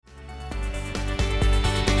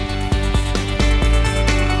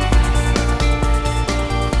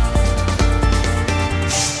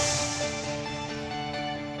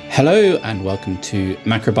Hello and welcome to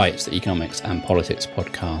Macrobytes, the economics and politics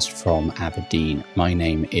podcast from Aberdeen. My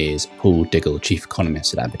name is Paul Diggle, chief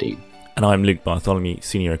economist at Aberdeen. And I'm Luke Bartholomew,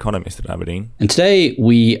 senior economist at Aberdeen. And today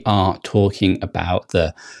we are talking about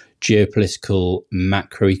the geopolitical,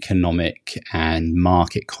 macroeconomic and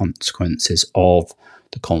market consequences of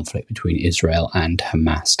the conflict between Israel and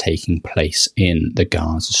Hamas taking place in the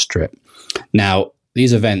Gaza Strip. Now,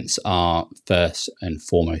 these events are first and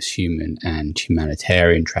foremost human and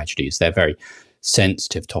humanitarian tragedies. They're very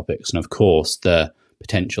sensitive topics. And of course, the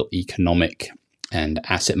potential economic and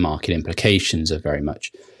asset market implications are very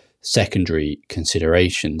much secondary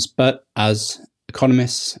considerations. But as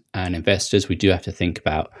economists and investors, we do have to think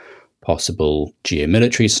about possible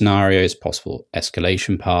geomilitary scenarios, possible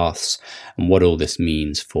escalation paths, and what all this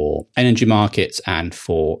means for energy markets and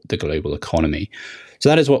for the global economy. So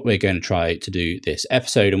that is what we're going to try to do this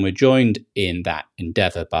episode. And we're joined in that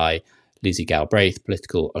endeavour by Lizzy Galbraith,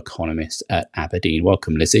 political economist at Aberdeen.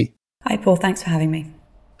 Welcome, Lizzy. Hi, Paul. Thanks for having me.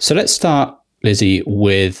 So let's start, Lizzy,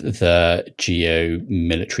 with the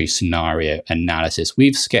geomilitary scenario analysis.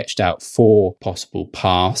 We've sketched out 4 possible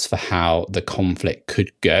paths for how the conflict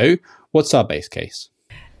could go. What's our base case?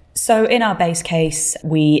 So in our base case,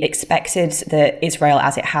 we expected that Israel,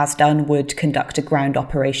 as it has done, would conduct a ground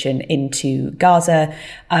operation into Gaza.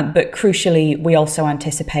 But crucially, we also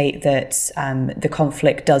anticipate that the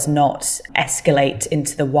conflict does not escalate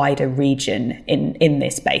into the wider region in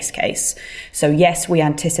this base case. So yes, we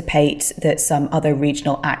anticipate that some other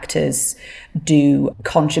regional actors do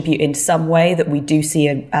contribute in some way, that we do see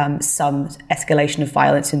some escalation of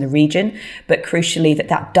violence in the region, but crucially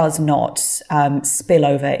that does not spill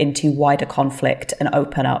over into wider conflict and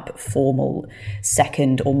open up formal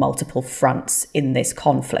second or multiple fronts in this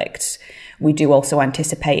conflict. We do also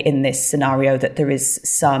anticipate in this scenario that there is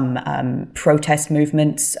some protest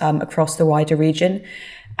movements across the wider region.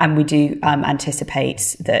 And we do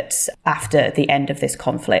anticipate that after the end of this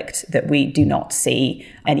conflict, that we do not see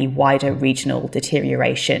any wider regional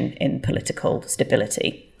deterioration in political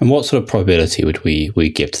stability. And what sort of probability would we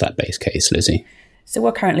give to that base case, Lizzy? So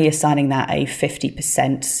we're currently assigning that a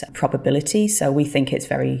 50% probability. So we think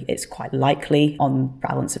it's quite likely on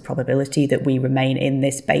balance of probability that we remain in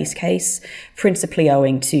this base case, principally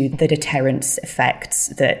owing to the deterrence effects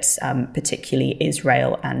that particularly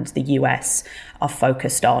Israel and the US are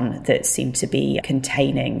focused on that seem to be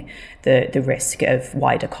containing the risk of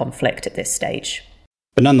wider conflict at this stage.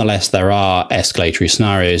 But nonetheless, there are escalatory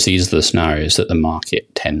scenarios. These are the scenarios that the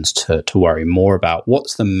market tends to worry more about.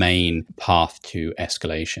 What's the main path to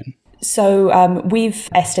escalation? So we've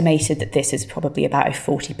estimated that this is probably about a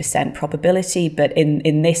 40% probability, but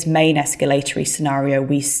in this main escalatory scenario,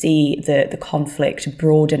 we see the conflict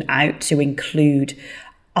broaden out to include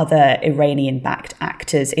other Iranian-backed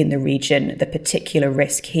actors in the region. The particular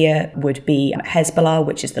risk here would be Hezbollah,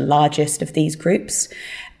 which is the largest of these groups.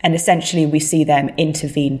 And essentially, we see them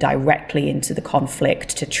intervene directly into the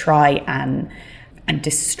conflict to try and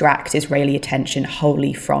distract Israeli attention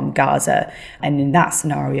wholly from Gaza. And in that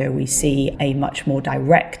scenario, we see a much more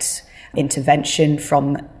direct intervention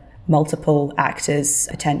from multiple actors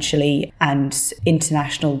potentially, and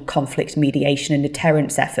international conflict mediation and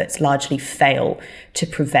deterrence efforts largely fail to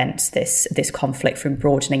prevent this conflict from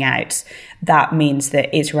broadening out. That means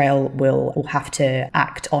that Israel will have to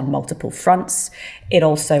act on multiple fronts. It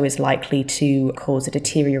also is likely to cause a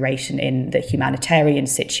deterioration in the humanitarian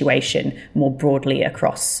situation more broadly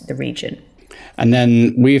across the region. And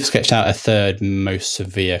then we've sketched out a third most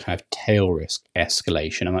severe kind of tail risk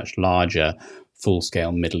escalation, a much larger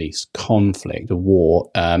full-scale Middle East conflict, a war,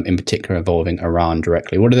 in particular involving Iran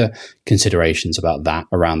directly. What are the considerations about that,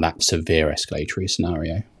 around that severe escalatory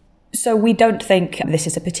scenario? So we don't think this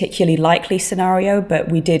is a particularly likely scenario, but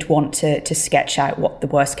we did want to sketch out what the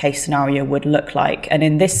worst case scenario would look like. And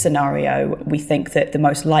in this scenario, we think that the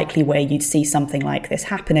most likely way you'd see something like this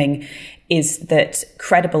happening is that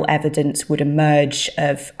credible evidence would emerge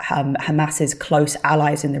of Hamas's close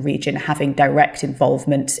allies in the region having direct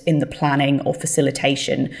involvement in the planning or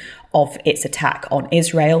facilitation of its attack on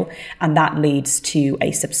Israel. And that leads to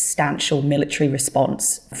a substantial military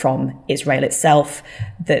response from Israel itself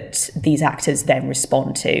that these actors then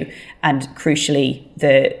respond to. And crucially,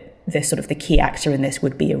 the sort of the key actor in this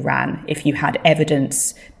would be Iran. If you had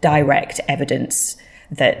evidence, direct evidence,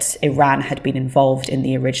 that Iran had been involved in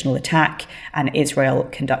the original attack and Israel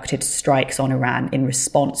conducted strikes on Iran in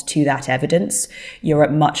response to that evidence, you're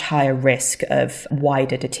at much higher risk of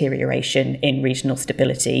wider deterioration in regional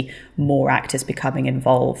stability, more actors becoming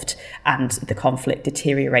involved, and the conflict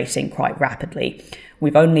deteriorating quite rapidly.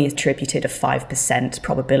 We've only attributed a 5%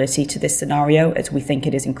 probability to this scenario, as we think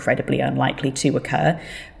it is incredibly unlikely to occur.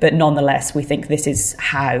 But nonetheless, we think this is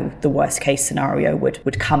how the worst case scenario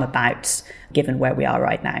would come about, given where we are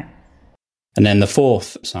right now. And then the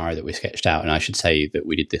fourth scenario that we sketched out, and I should say that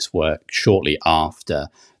we did this work shortly after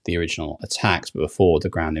the original attacks, but before the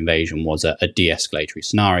ground invasion, was a de-escalatory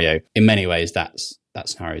scenario. In many ways, that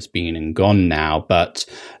scenario has been and gone now, but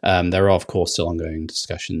there are, of course, still ongoing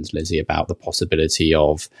discussions, Lizzie, about the possibility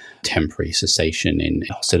of temporary cessation in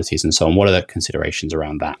hostilities and so on. What are the considerations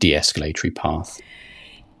around that de-escalatory path?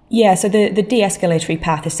 Yeah, so the de-escalatory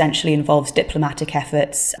path essentially involves diplomatic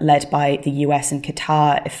efforts led by the US and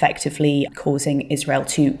Qatar, effectively causing Israel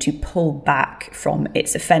to pull back from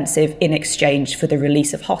its offensive in exchange for the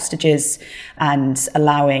release of hostages and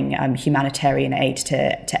allowing humanitarian aid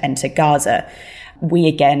to enter Gaza. We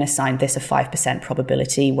again assigned this a 5%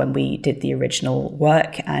 probability when we did the original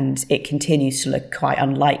work, and it continues to look quite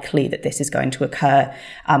unlikely that this is going to occur,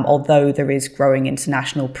 although there is growing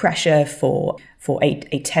international pressure for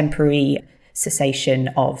a temporary cessation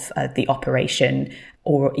of the operation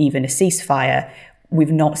or even a ceasefire.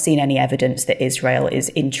 We've not seen any evidence that Israel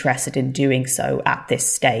is interested in doing so at this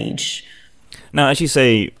stage. Now, as you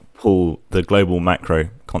say, Paul, the global macro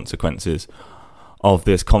consequences of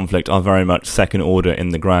this conflict are very much second order in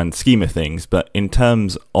the grand scheme of things, but in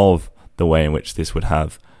terms of the way in which this would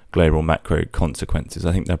have global macro consequences,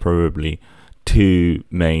 I think there are probably two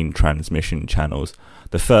main transmission channels.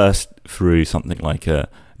 The first through something like a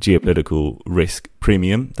geopolitical risk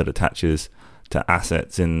premium that attaches to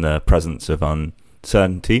assets in the presence of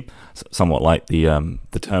uncertainty, somewhat like the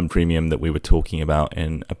term premium that we were talking about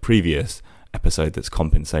in a previous episode, that's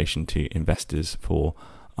compensation to investors for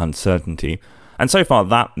uncertainty. And so far,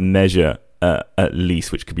 that measure, at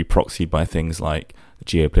least, which could be proxied by things like the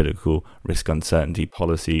geopolitical risk uncertainty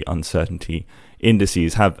policy uncertainty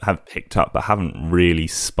indices, have picked up but haven't really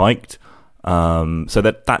spiked. So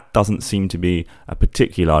that doesn't seem to be a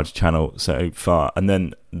particularly large channel so far. And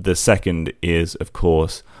then the second is, of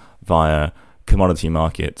course, via commodity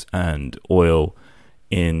markets and oil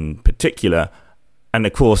in particular. And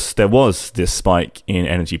of course, there was this spike in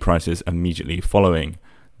energy prices immediately following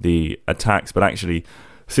the attacks, but actually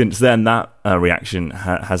since then that reaction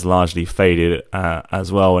has largely faded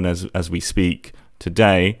as well. And as we speak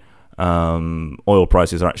today, oil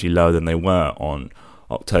prices are actually lower than they were on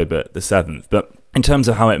October the 7th. But in terms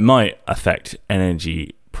of how it might affect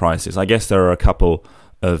energy prices, I guess there are a couple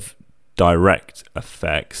of direct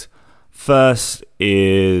effects. First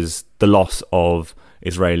is the loss of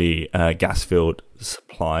Israeli gas-field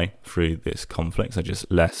supply through this conflict, so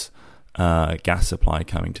just less gas supply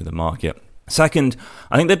coming to the market. Second,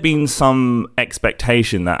 I think there'd been some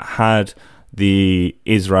expectation that had the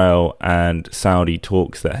Israel and Saudi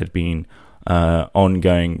talks that had been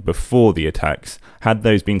ongoing before the attacks, had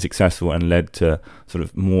those been successful and led to sort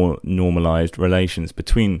of more normalized relations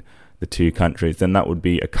between the two countries, then that would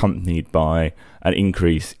be accompanied by an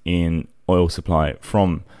increase in oil supply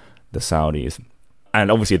from the Saudis.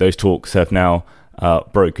 And obviously those talks have now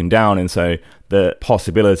broken down, and so the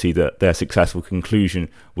possibility that their successful conclusion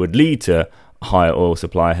would lead to higher oil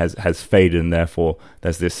supply has faded, and therefore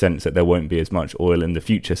there's this sense that there won't be as much oil in the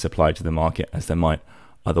future supplied to the market as there might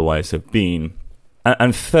otherwise have been.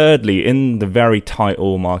 And thirdly, in the very tight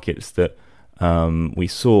oil markets that we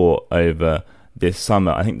saw over this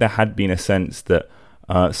summer, I think there had been a sense that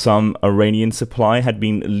some Iranian supply had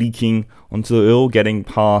been leaking onto the oil, getting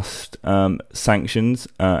past sanctions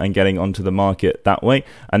and getting onto the market that way.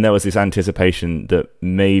 And there was this anticipation that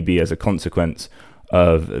maybe as a consequence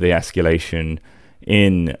of the escalation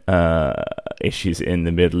in issues in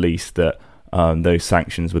the Middle East, that those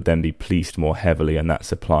sanctions would then be policed more heavily and that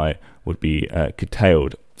supply would be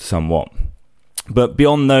curtailed somewhat. But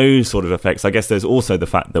beyond those sort of effects, I guess there's also the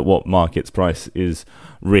fact that what markets price is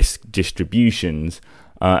risk distributions,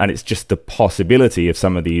 and it's just the possibility of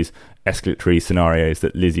some of these escalatory scenarios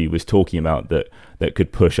that Lizzie was talking about that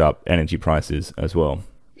could push up energy prices as well.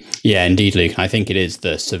 Yeah, indeed, Luke. I think it is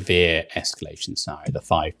the severe escalation scenario, the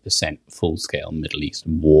 5% full-scale Middle East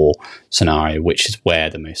war scenario, which is where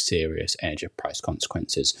the most serious energy price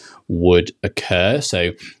consequences would occur.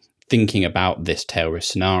 So thinking about this tail risk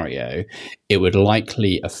scenario, it would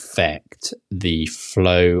likely affect the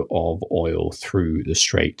flow of oil through the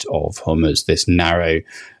Strait of Hormuz, this narrow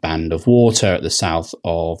band of water at the south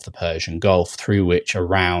of the Persian Gulf, through which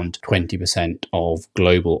around 20% of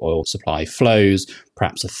global oil supply flows.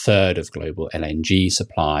 Perhaps a third of global LNG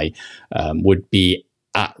supply would be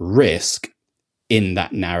at risk in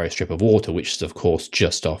that narrow strip of water, which is, of course,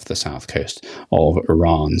 just off the south coast of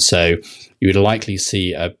Iran. So you would likely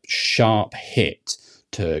see a sharp hit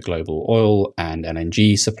to global oil and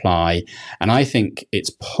LNG supply. And I think it's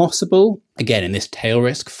possible, again, in this tail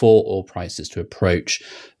risk, for oil prices to approach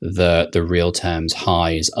the real terms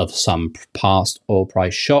highs of some past oil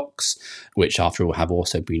price shocks, which after all have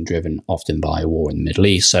also been driven often by a war in the Middle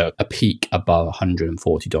East. So a peak above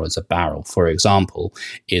 $140 a barrel, for example,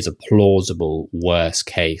 is a plausible worst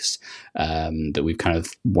case that we kind of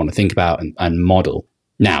want to think about and model.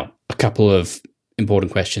 Now, a couple of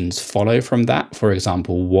important questions follow from that. For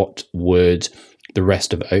example, what would the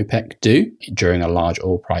rest of OPEC do during a large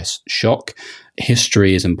oil price shock?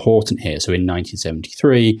 History is important here. So in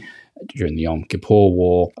 1973, during the Yom Kippur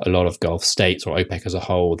War, a lot of Gulf states, or OPEC as a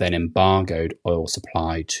whole, then embargoed oil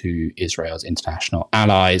supply to Israel's international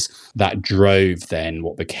allies. That drove then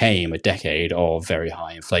what became a decade of very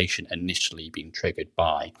high inflation, initially being triggered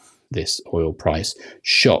by this oil price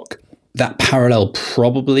shock. That parallel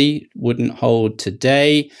probably wouldn't hold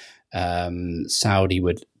today. Saudi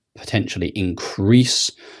would potentially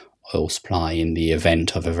increase oil supply in the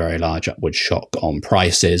event of a very large upward shock on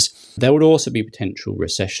prices. There would also be potential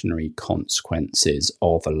recessionary consequences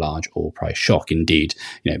of a large oil price shock. Indeed,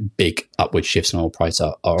 big upward shifts in oil price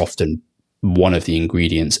are often one of the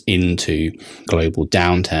ingredients into global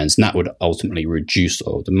downturns, and that would ultimately reduce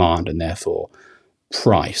oil demand and therefore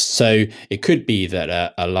price. So it could be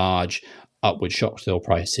that a large upward shock to oil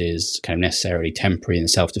prices kind of necessarily temporary and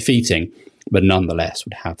self-defeating, but nonetheless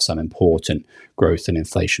would have some important growth and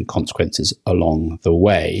inflation consequences along the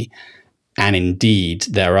way. And indeed,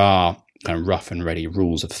 there are kind of rough and ready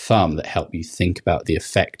rules of thumb that help you think about the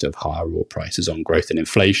effect of higher oil prices on growth and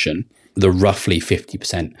inflation. The roughly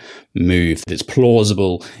 50% move that's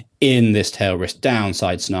plausible in this tail risk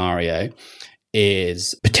downside scenario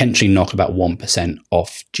is potentially knock about 1%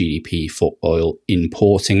 off GDP for oil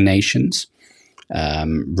importing nations.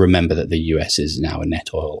 Remember that the US is now a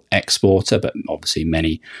net oil exporter, but obviously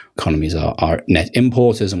many economies are net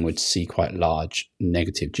importers and would see quite large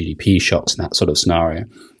negative GDP shocks in that sort of scenario.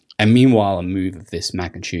 And meanwhile, a move of this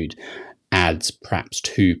magnitude adds perhaps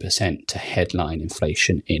 2% to headline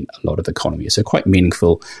inflation in a lot of economies. So quite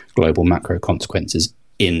meaningful global macro consequences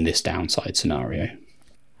in this downside scenario.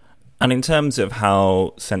 And in terms of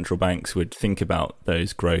how central banks would think about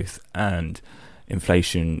those growth and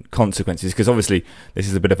inflation consequences, because obviously this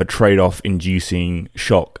is a bit of a trade-off inducing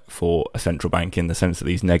shock for a central bank in the sense that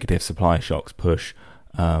these negative supply shocks push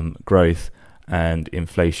growth and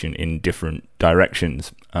inflation in different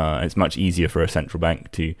directions. It's much easier for a central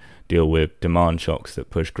bank to deal with demand shocks that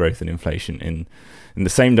push growth and inflation in the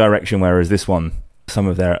same direction, whereas this one, some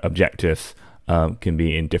of their objectives can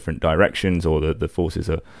be in different directions, or the forces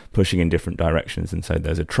are pushing in different directions, and so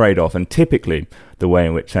there's a trade-off. And typically the way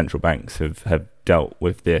in which central banks have dealt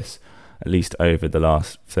with this, at least over the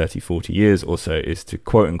last 30, 40 years or so, is to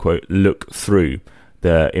quote-unquote look through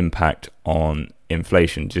the impact on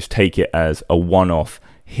inflation, just take it as a one-off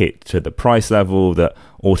hit to the price level that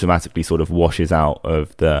automatically sort of washes out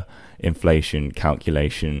of the inflation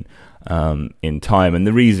calculation in time. And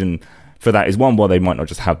the reason for that is, one, while they might not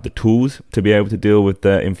just have the tools to be able to deal with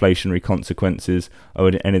the inflationary consequences of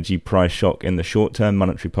an energy price shock in the short term.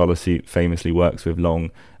 Monetary policy famously works with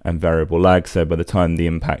long and variable lags, so by the time the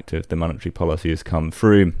impact of the monetary policy has come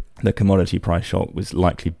through, the commodity price shock was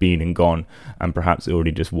likely been and gone, and perhaps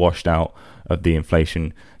already just washed out of the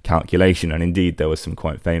inflation calculation. And indeed, there was some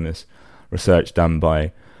quite famous research done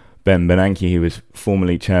by Ben Bernanke, who was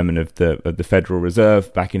formerly chairman of the Federal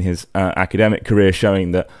Reserve back in his academic career,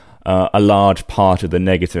 showing that a large part of the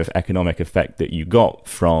negative economic effect that you got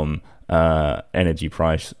from energy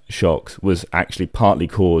price shocks was actually partly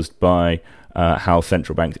caused by how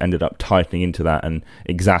central banks ended up tightening into that and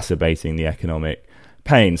exacerbating the economic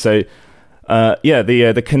pain. So,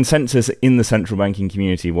 the consensus in the central banking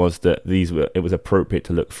community was that it was appropriate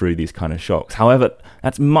to look through these kind of shocks. However,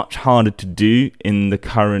 that's much harder to do in the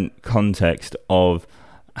current context of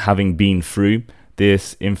having been through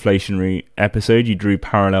this inflationary episode. You drew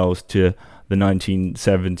parallels to the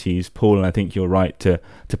 1970s, Paul, and I think you're right to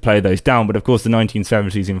play those down. But of course, the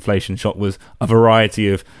 1970s inflation shock was a variety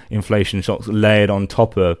of inflation shocks layered on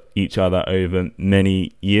top of each other over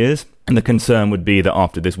many years. And the concern would be that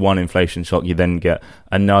after this one inflation shock, you then get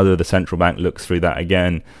another, the central bank looks through that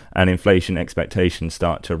again, and inflation expectations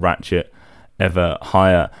start to ratchet ever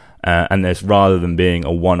higher. And there's, rather than being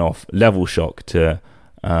a one-off level shock to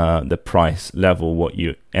the price level, what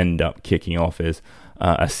you end up kicking off is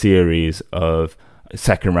a series of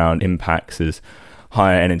second round impacts as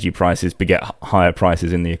higher energy prices beget higher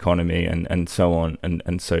prices in the economy, and so on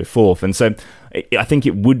and so forth. And so I think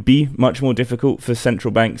it would be much more difficult for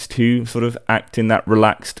central banks to sort of act in that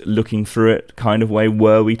relaxed, looking through it kind of way,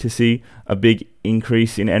 were we to see a big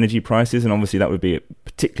increase in energy prices. And obviously that would be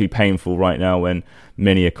particularly painful right now when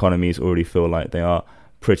many economies already feel like they are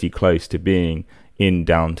pretty close to being in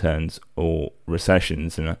downturns or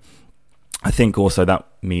recessions. And I think also that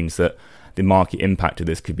means that the market impact of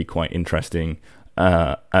this could be quite interesting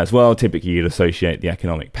as well. Typically, you'd associate the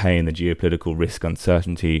economic pain, the geopolitical risk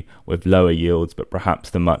uncertainty with lower yields, but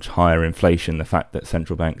perhaps the much higher inflation, the fact that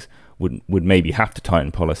central banks would maybe have to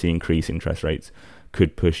tighten policy, increase interest rates,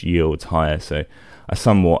 could push yields higher. So a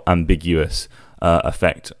somewhat ambiguous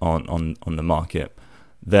effect on the market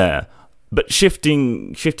there. But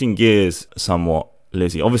shifting gears somewhat,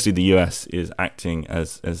 Lizzy, obviously the US is acting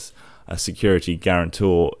as a security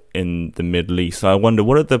guarantor in the Middle East. So I wonder,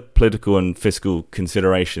 what are the political and fiscal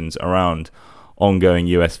considerations around ongoing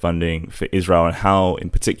US funding for Israel, and how in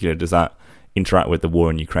particular does that interact with the war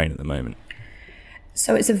in Ukraine at the moment?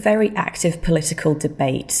 So it's a very active political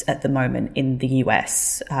debate at the moment in the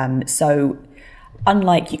US. So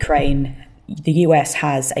unlike Ukraine, the US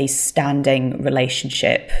has a standing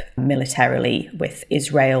relationship militarily with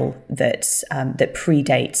Israel that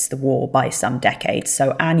predates the war by some decades.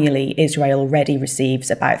 So annually, Israel already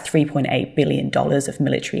receives about $3.8 billion of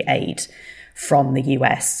military aid from the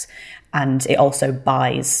US. And it also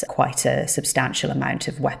buys quite a substantial amount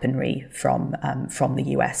of weaponry from the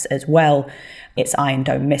US as well. Its Iron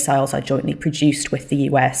Dome missiles are jointly produced with the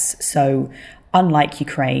US. So unlike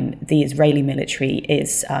Ukraine, the Israeli military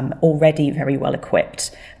is already very well equipped,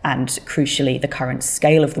 and crucially, the current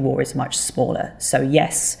scale of the war is much smaller. So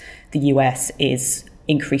yes, the US is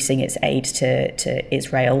increasing its aid to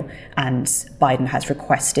Israel, and Biden has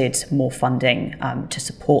requested more funding to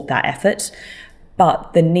support that effort.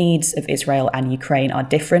 But the needs of Israel and Ukraine are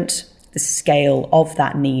different. The scale of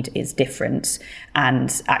that need is different.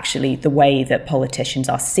 And actually, the way that politicians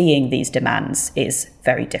are seeing these demands is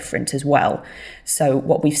very different as well. So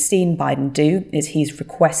what we've seen Biden do is he's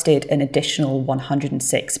requested an additional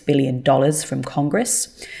 $106 billion from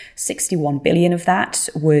Congress. 61 billion of that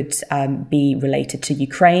would be related to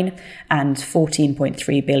Ukraine, and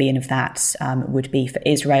 14.3 billion of that would be for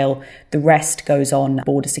Israel. The rest goes on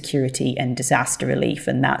border security and disaster relief,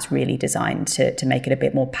 and that's really designed to make it a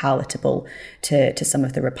bit more palatable to some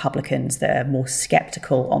of the Republicans that are more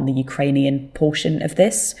skeptical on the Ukrainian portion of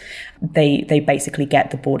this. They basically get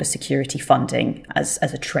the border security funding as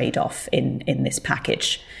a trade-off in this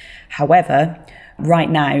package. However, right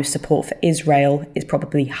now, support for Israel is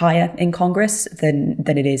probably higher in Congress than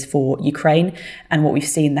it is for Ukraine. And what we've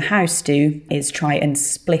seen the House do is try and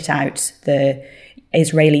split out the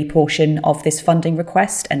Israeli portion of this funding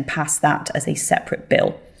request and pass that as a separate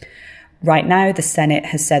bill. Right now, the Senate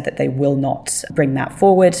has said that they will not bring that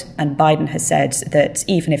forward, and Biden has said that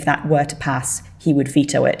even if that were to pass, he would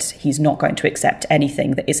veto it. He's not going to accept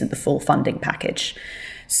anything that isn't the full funding package.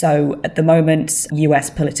 So at the moment,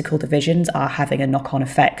 US political divisions are having a knock-on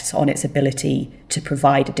effect on its ability to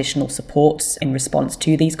provide additional support in response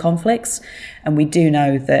to these conflicts. And we do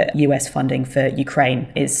know that US funding for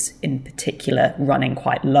Ukraine is in particular running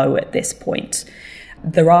quite low at this point.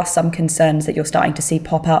 There are some concerns that you're starting to see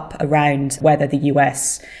pop up around whether the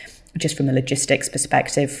US, just from a logistics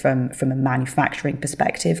perspective, from a manufacturing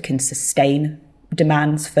perspective, can sustain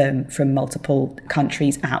demands from multiple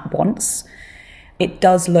countries at once. It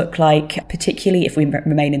does look like, particularly if we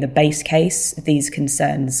remain in the base case, these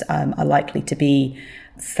concerns are likely to be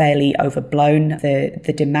fairly overblown.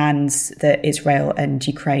 The demands that Israel and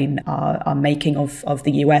Ukraine are making of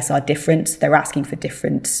the US are different. They're asking for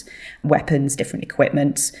different weapons, different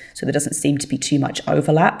equipment, so there doesn't seem to be too much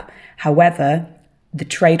overlap. However, the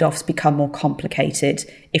trade-offs become more complicated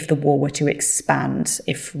if the war were to expand,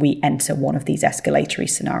 if we enter one of these escalatory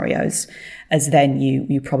scenarios, as then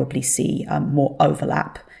you probably see more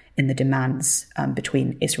overlap in the demands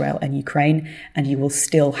between Israel and Ukraine, and you will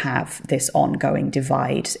still have this ongoing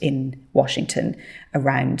divide in Washington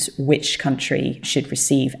around which country should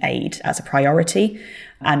receive aid as a priority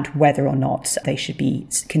and whether or not they should be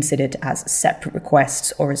considered as separate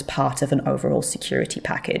requests or as part of an overall security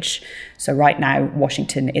package. So right now,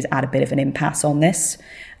 Washington is at a bit of an impasse on this,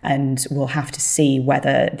 and we'll have to see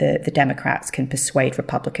whether the Democrats can persuade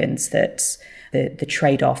Republicans that the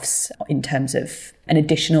trade-offs in terms of an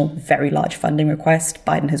additional very large funding request.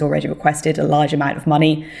 Biden has already requested a large amount of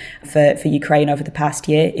money for Ukraine over the past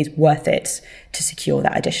year, is worth it to secure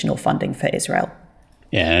that additional funding for Israel.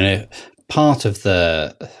 Yeah, and part of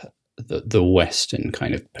the the Western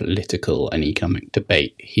kind of political and economic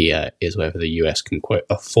debate here is whether the US can, quote,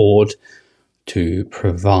 afford to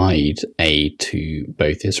provide aid to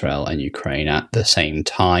both Israel and Ukraine at the same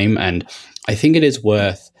time. And I think it is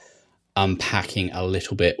worth unpacking a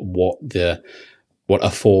little bit what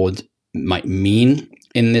afford might mean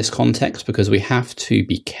in this context, because we have to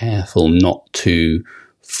be careful not to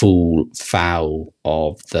fall foul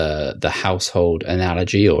of the household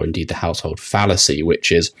analogy, or indeed the household fallacy,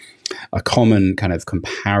 which is a common kind of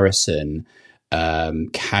comparison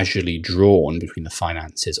casually drawn between the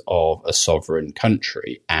finances of a sovereign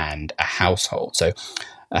country and a household. So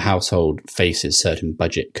a household faces certain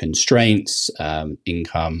budget constraints,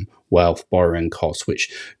 income, wealth, borrowing costs, which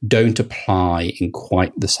don't apply in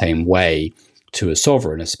quite the same way to a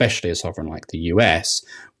sovereign, especially a sovereign like the US,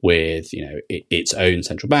 with its own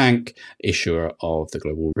central bank, issuer of the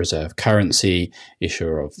global reserve currency,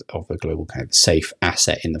 issuer of the global kind of safe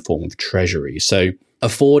asset in the form of treasury. So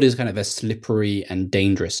afford is kind of a slippery and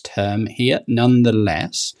dangerous term here.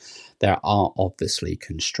 Nonetheless, there are obviously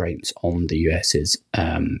constraints on the US's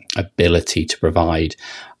ability to provide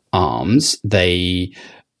arms. They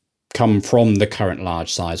come from the current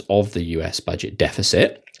large size of the US budget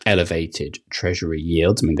deficit, elevated treasury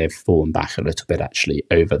yields. I mean, they've fallen back a little bit actually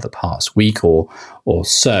over the past week or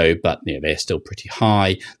so, but they're still pretty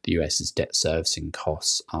high. The US's debt servicing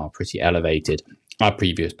costs are pretty elevated. Our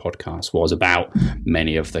previous podcast was about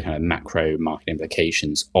many of the kind of macro market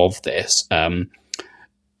implications of this.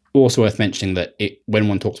 Also worth mentioning that when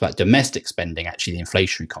one talks about domestic spending, actually the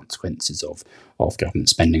inflationary consequences of government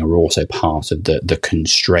spending are also part of the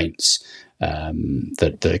constraints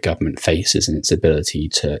that the government faces in its ability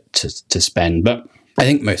to spend. But I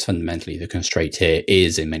think most fundamentally the constraint here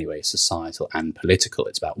is in many ways societal and political.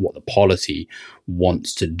 It's about what the polity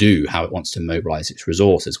wants to do, how it wants to mobilize its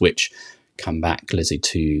resources, which come back, Lizzy,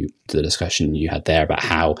 to the discussion you had there about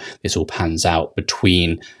how this all pans out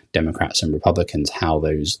between Democrats and Republicans, how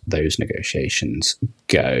those negotiations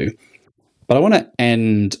go. But I want to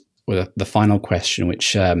end with the final question,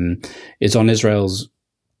 which is on Israel's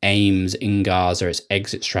aims in Gaza, its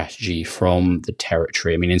exit strategy from the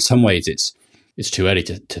territory. I mean, in some ways, it's too early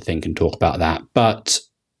to think and talk about that. But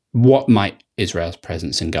what might Israel's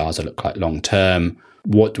presence in Gaza look like long term?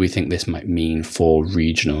 What do we think this might mean for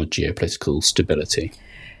regional geopolitical stability?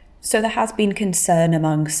 So there has been concern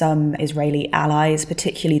among some Israeli allies,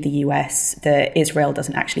 particularly the US, that Israel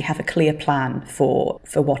doesn't actually have a clear plan for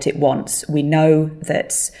what it wants. We know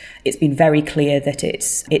that it's been very clear that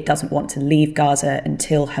it doesn't want to leave Gaza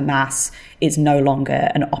until Hamas is no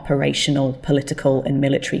longer an operational political and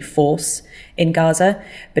military force in Gaza,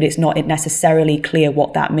 but it's not necessarily clear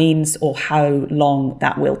what that means or how long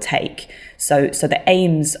that will take. So the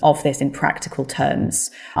aims of this in practical terms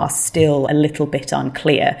are still a little bit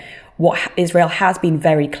unclear. What Israel has been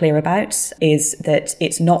very clear about is that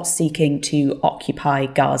it's not seeking to occupy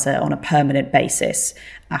Gaza on a permanent basis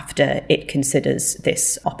after it considers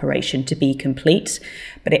this operation to be complete.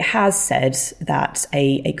 But it has said that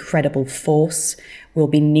a credible force will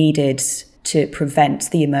be needed to prevent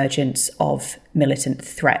the emergence of militant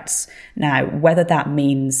threats. Now, whether that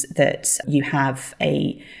means that you have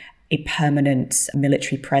a permanent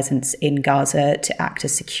military presence in Gaza to act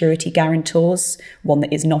as security guarantors, one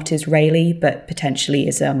that is not Israeli, but potentially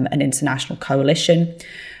is an international coalition,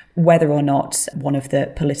 whether or not one of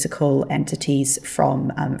the political entities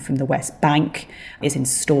from the West Bank is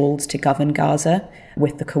installed to govern Gaza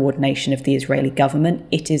with the coordination of the Israeli government.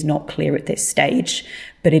 It is not clear at this stage,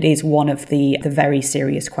 but it is one of the very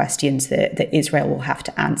serious questions that Israel will have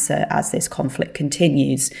to answer as this conflict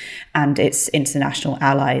continues, and its international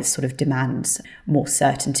allies sort of demands more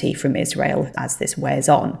certainty from Israel as this wears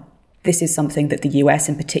on. This is something that the US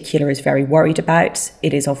in particular is very worried about.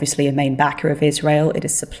 It is obviously a main backer of Israel. It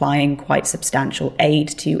is supplying quite substantial aid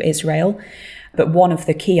to Israel. But one of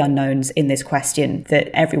the key unknowns in this question that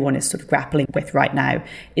everyone is sort of grappling with right now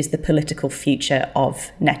is the political future of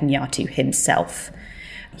Netanyahu himself.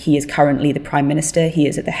 He is currently the prime minister. He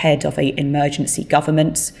is at the head of an emergency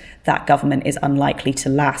government. That government is unlikely to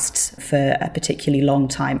last for a particularly long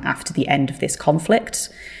time after the end of this conflict.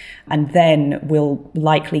 And then we're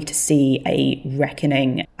likely to see a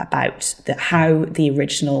reckoning about how the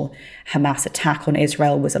original Hamas attack on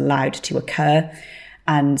Israel was allowed to occur.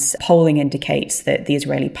 And polling indicates that the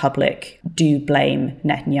Israeli public do blame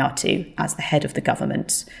Netanyahu as the head of the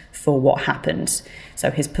government for what happened.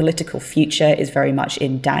 So his political future is very much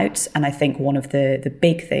in doubt. And I think one of the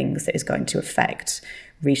big things that is going to affect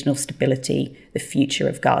regional stability, the future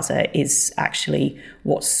of Gaza, is actually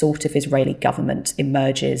what sort of Israeli government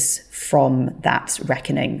emerges from that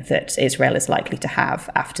reckoning that Israel is likely to have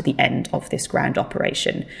after the end of this ground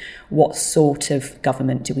operation. What sort of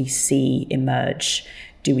government do we see emerge?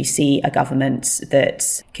 Do we see a government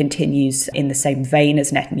that continues in the same vein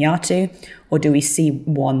as Netanyahu, or do we see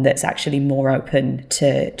one that's actually more open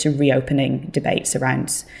to reopening debates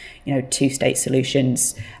around, two-state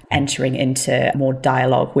solutions, entering into more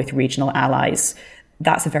dialogue with regional allies?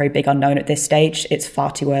 That's a very big unknown at this stage. It's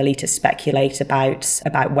far too early to speculate about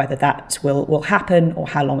whether that will happen or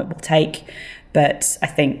how long it will take. But I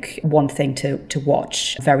think one thing to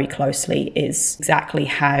watch very closely is exactly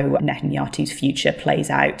how Netanyahu's future plays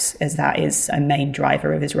out, as that is a main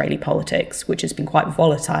driver of Israeli politics, which has been quite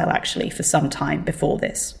volatile, actually, for some time before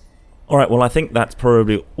this. All right, well, I think that's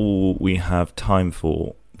probably all we have time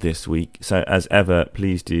for this week. So as ever,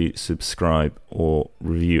 please do subscribe or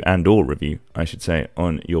review, I should say,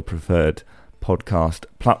 on your preferred podcast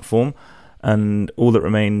platform. And all that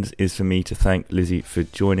remains is for me to thank Lizzy for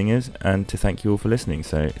joining us and to thank you all for listening.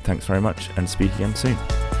 So thanks very much, and speak again soon.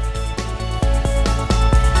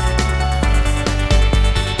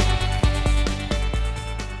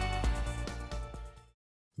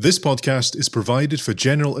 This podcast is provided for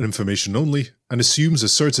general information only and assumes a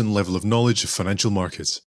certain level of knowledge of financial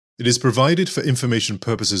markets. It is provided for information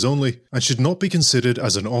purposes only and should not be considered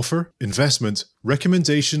as an offer, investment,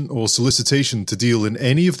 recommendation, or solicitation to deal in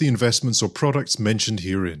any of the investments or products mentioned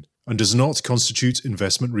herein, and does not constitute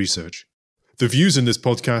investment research. The views in this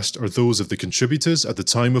podcast are those of the contributors at the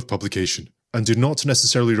time of publication and do not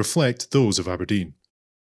necessarily reflect those of Aberdeen.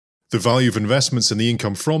 The value of investments and the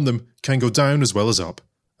income from them can go down as well as up,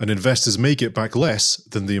 and investors may get back less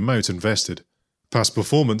than the amount invested. Past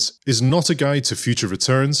performance is not a guide to future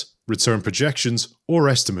returns, return projections, or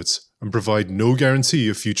estimates, and provide no guarantee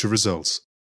of future results.